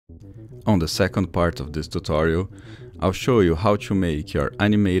On the second part of this tutorial, I'll show you how to make your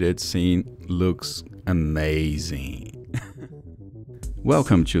animated scene looks amazing.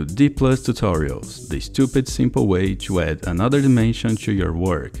 Welcome to D+ Tutorials, the stupid simple way to add another dimension to your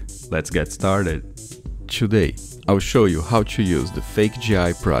work. Let's get started. Today, I'll show you how to use the Fake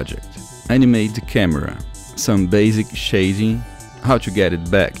GI project, animate the camera, some basic shading, how to get it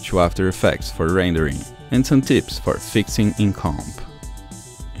back to After Effects for rendering, and some tips for fixing in comp.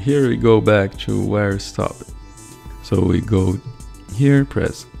 Here we go back to where we stopped. So we go here,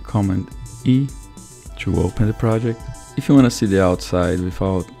 press Command E to open the project. If you want to see the outside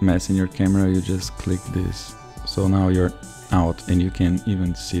without messing your camera, you just click this. So now you're out and you can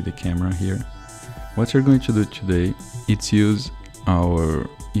even see the camera here. What you're going to do today is use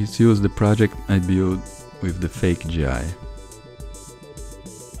the project I built with the Fake GI.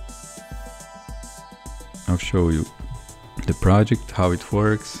 I'll show you the project, how it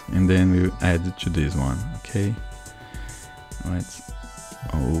works, and then we'll add it to this one, okay? Let's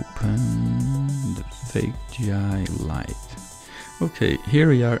open the Fake GI Lite. Okay, here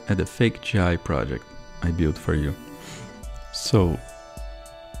we are at the Fake GI project I built for you. So,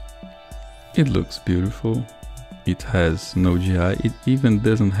 it looks beautiful, it has no GI, it even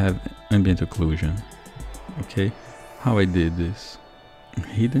doesn't have ambient occlusion, okay? How I did this?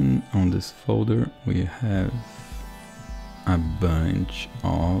 Hidden on this folder we have a bunch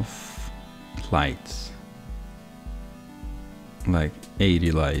of lights, like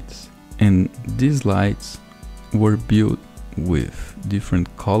 80 lights, and these lights were built with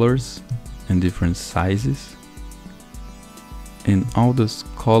different colors and different sizes, and all those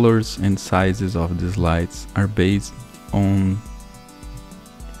colors and sizes of these lights are based on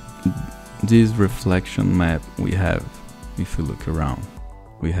this reflection map we have. If you look around,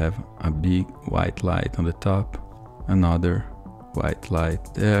 we have a big white light on the top, another white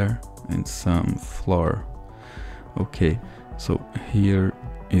light there, and some floor. Okay, so here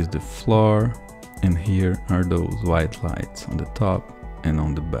is the floor, and here are those white lights on the top and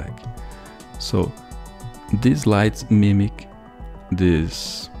on the back. So these lights mimic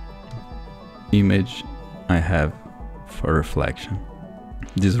this image I have for reflection.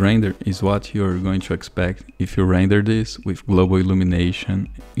 This render is what you're going to expect if you render this with global illumination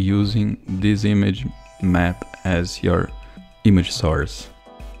using this image map as your image source.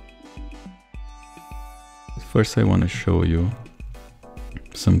 First I want to show you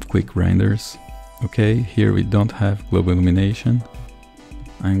some quick renders. Okay, here we don't have global illumination.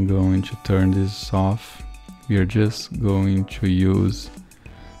 I'm going to turn this off. We are just going to use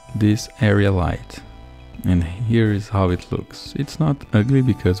this area light. And here is how it looks. It's not ugly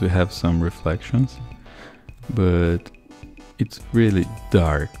because we have some reflections, but it's really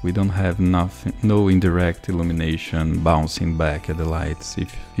dark. We don't have nothing, no indirect illumination bouncing back at the lights.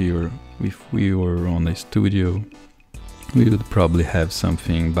 If we were on a studio, we would probably have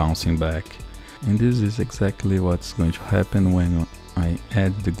something bouncing back. And this is exactly what's going to happen when I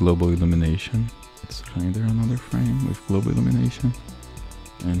add the global illumination. Let's render another frame with global illumination.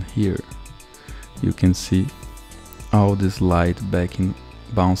 And here you can see all this light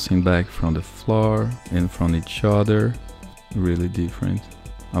bouncing back from the floor and from each other. Really different,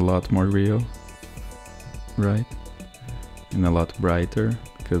 a lot more real, right? And a lot brighter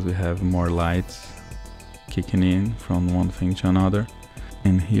because we have more lights kicking in from one thing to another.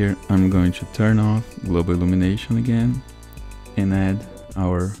 And here I'm going to turn off global illumination again and add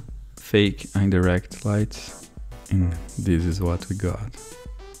our fake indirect lights, and this is what we got.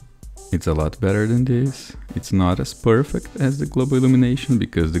 It's a lot better than this. It's not as perfect as the global illumination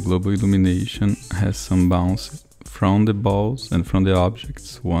because the global illumination has some bounce from the balls and from the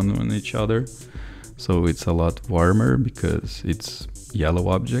objects, one on each other. So it's a lot warmer because it's yellow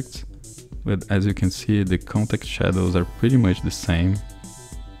objects. But as you can see, the contact shadows are pretty much the same.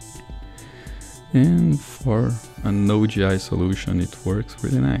 And for a no GI solution, it works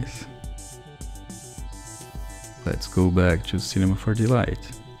really nice. Let's go back to Cinema 4D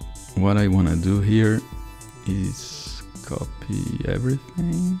Lite. What I want to do here is copy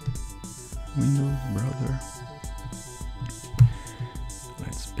everything. Windows, browser.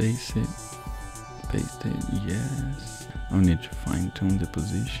 Let's paste it. Paste it, yes. I'll need to fine tune the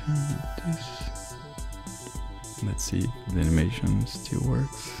position of this. Let's see if the animation still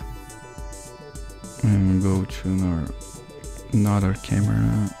works. And go to another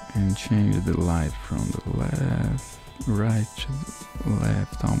camera and change the light from the left, right to the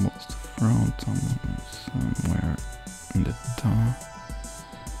left, almost front, almost somewhere in the top.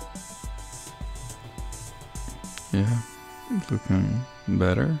 Yeah, it's looking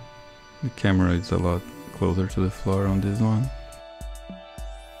better. The camera is a lot closer to the floor on this one.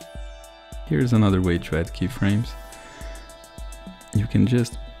 Here's another way to add keyframes. You can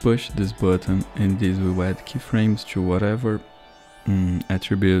just push this button and this will add keyframes to whatever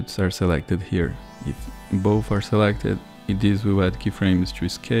attributes are selected here. If both are selected, this will add keyframes to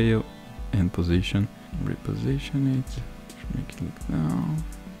scale and position. Reposition it, make it look down.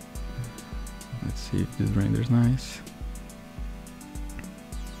 Let's see if this renders nice.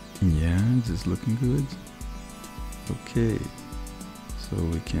 Yeah, this is looking good. Okay, so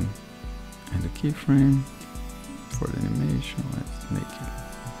we can add a keyframe for the animation. Let's make it.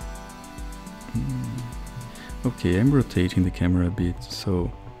 Okay, I'm rotating the camera a bit,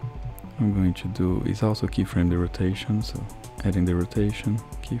 so what I'm going to do is also keyframe the rotation. So adding the rotation,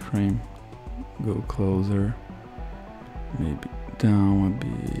 keyframe, go closer, maybe down a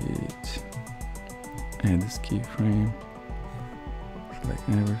bit, add this keyframe, select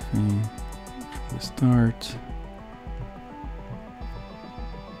everything, restart,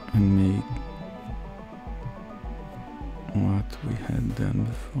 and make what we had done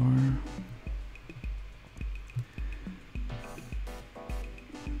before.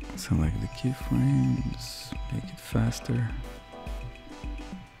 Select the keyframes, make it faster.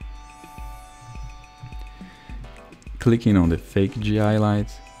 Clicking on the fake GI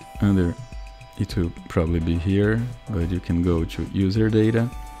light, under it will probably be here, but you can go to user data.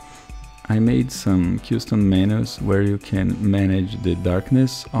 I made some custom menus where you can manage the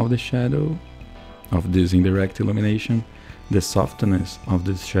darkness of the shadow of this indirect illumination, the softness of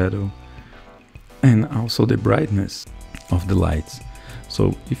this shadow, and also the brightness of the lights.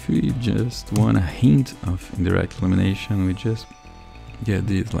 So if we just want a hint of indirect illumination, we just get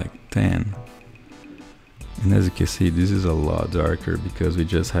this like 10. And as you can see, this is a lot darker because we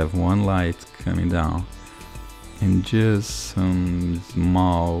just have one light coming down and just some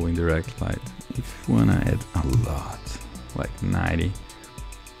small indirect light. If you wanna add a lot, like 90,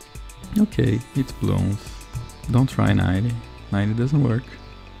 okay, it's balloons. Don't try 90. 90 doesn't work.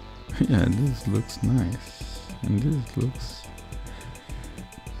 Yeah, this looks nice, and this looks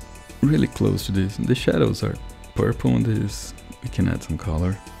really close to this. The shadows are purple on this. We can add some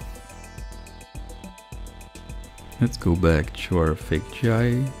color. Let's go back to our fake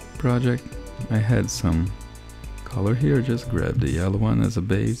GI project. I had some color here, just grab the yellow one as a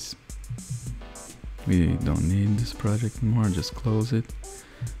base. We don't need this project anymore, just close it.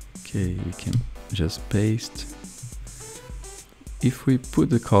 Okay, we can just paste. If we put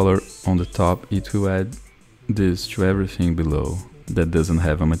the color on the top, it will add this to everything below that doesn't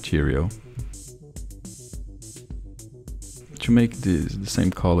have a material. To make this the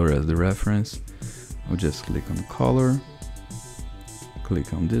same color as the reference, I'll just click on color,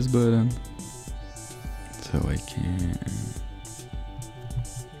 click on this button, so I can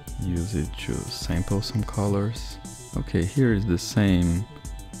use it to sample some colors. Okay, here is the same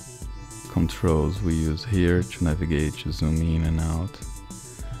controls we use here to navigate, to zoom in and out.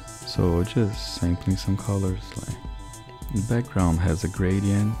 So just sampling some colors. Like the background has a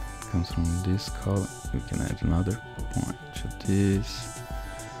gradient, it comes from this color. We can add another point to this,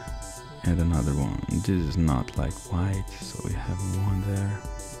 add another one. This is not like white, so we have one there.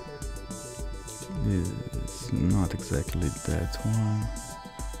 This is not exactly that one.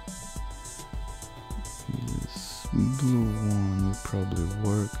 This blue one will probably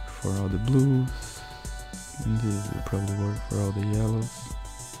work for all the blues, and this will probably work for all the yellows.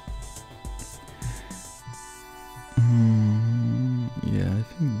 Yeah, I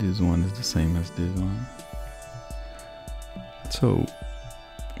think this one is the same as this one. So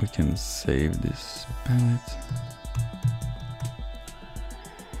we can save this palette.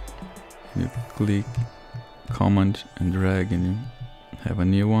 You click Command and drag and you have a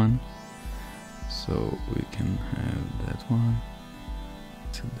new one. So we can have that one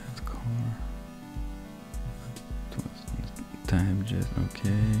to that color. Tab just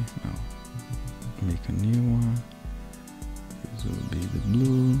okay. Now make a new one. This will be the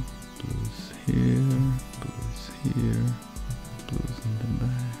blue. Blues here. Blues here. Blues in the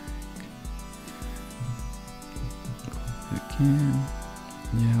back. Again.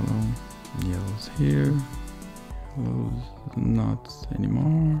 Yellow. Yellow's here. Yellow's not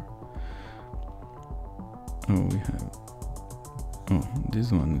anymore. Oh, we have. Oh,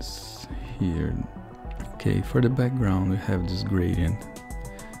 this one is here. Okay, for the background we have this gradient.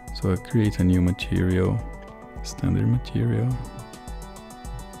 So I create a new material, standard material,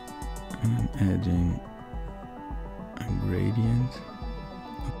 and I'm adding a gradient.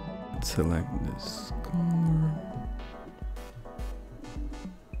 Select this color.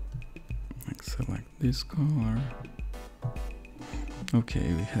 Select this color.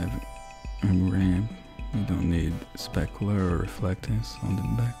 Okay, we have a ramp. We don't need specular or reflectance on the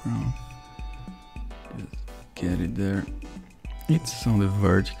background. Just get it there. It's on the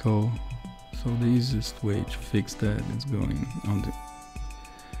vertical, so the easiest way to fix that is going on the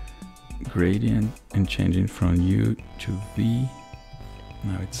gradient and changing from U to V.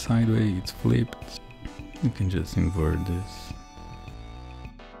 Now it's sideways, it's flipped. You can just invert this.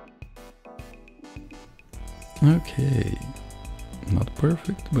 Okay, not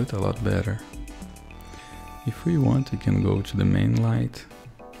perfect, but a lot better. If we want, we can go to the main light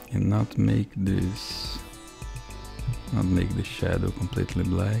and not make the shadow completely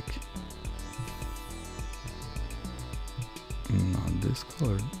black. Not this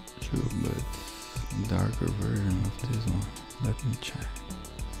color too, but darker version of this one. Let me check.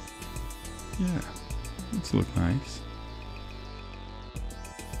 Yeah, it's look nice.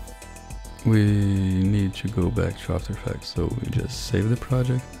 We need to go back to After Effects, so we just save the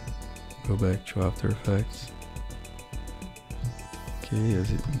project, go back to After Effects. Okay,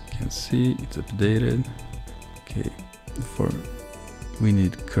 as you can see, it's updated. Okay, we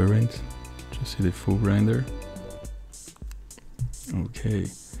need current to see the full render. Okay,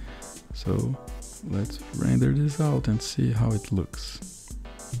 so let's render this out and see how it looks.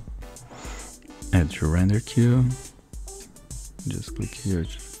 Add your render queue. Just click here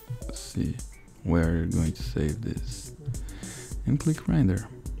to see where you're going to save this and click render.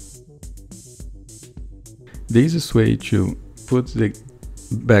 The easiest way to put the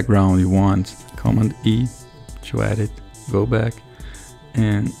background you want, Command E to add it, go back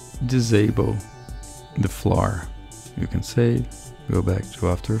and disable the floor. You can save, go back to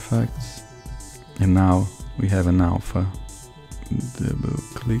After Effects, and now we have an alpha. Double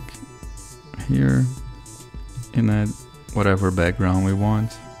click here and add whatever background we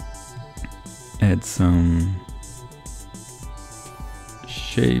want. Add some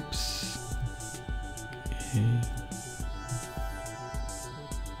shapes. Okay.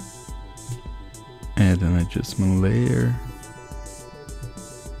 Add an adjustment layer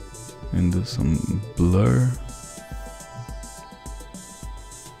and do some blur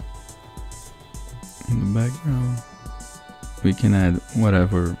in the background. We can add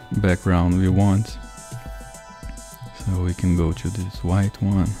whatever background we want. So we can go to this white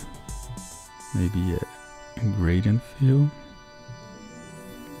one, maybe a gradient fill.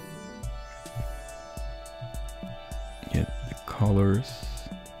 Get the colors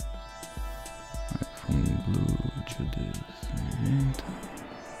like from blue to this magenta.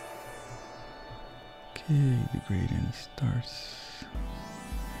 Okay, the gradient starts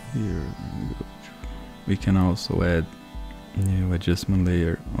here. We can also add new adjustment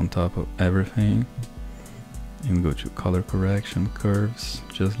layer on top of everything and go to color correction, curves.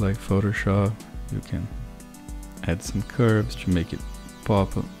 Just like Photoshop, you can add some curves to make it pop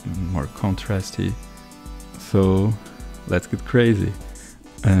more contrasty. So let's get crazy.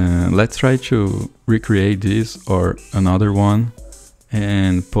 Let's try to recreate this or another one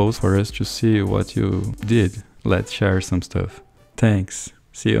and post for us to see what you did. Let's share some stuff. Thanks.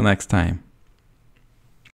 See you next time.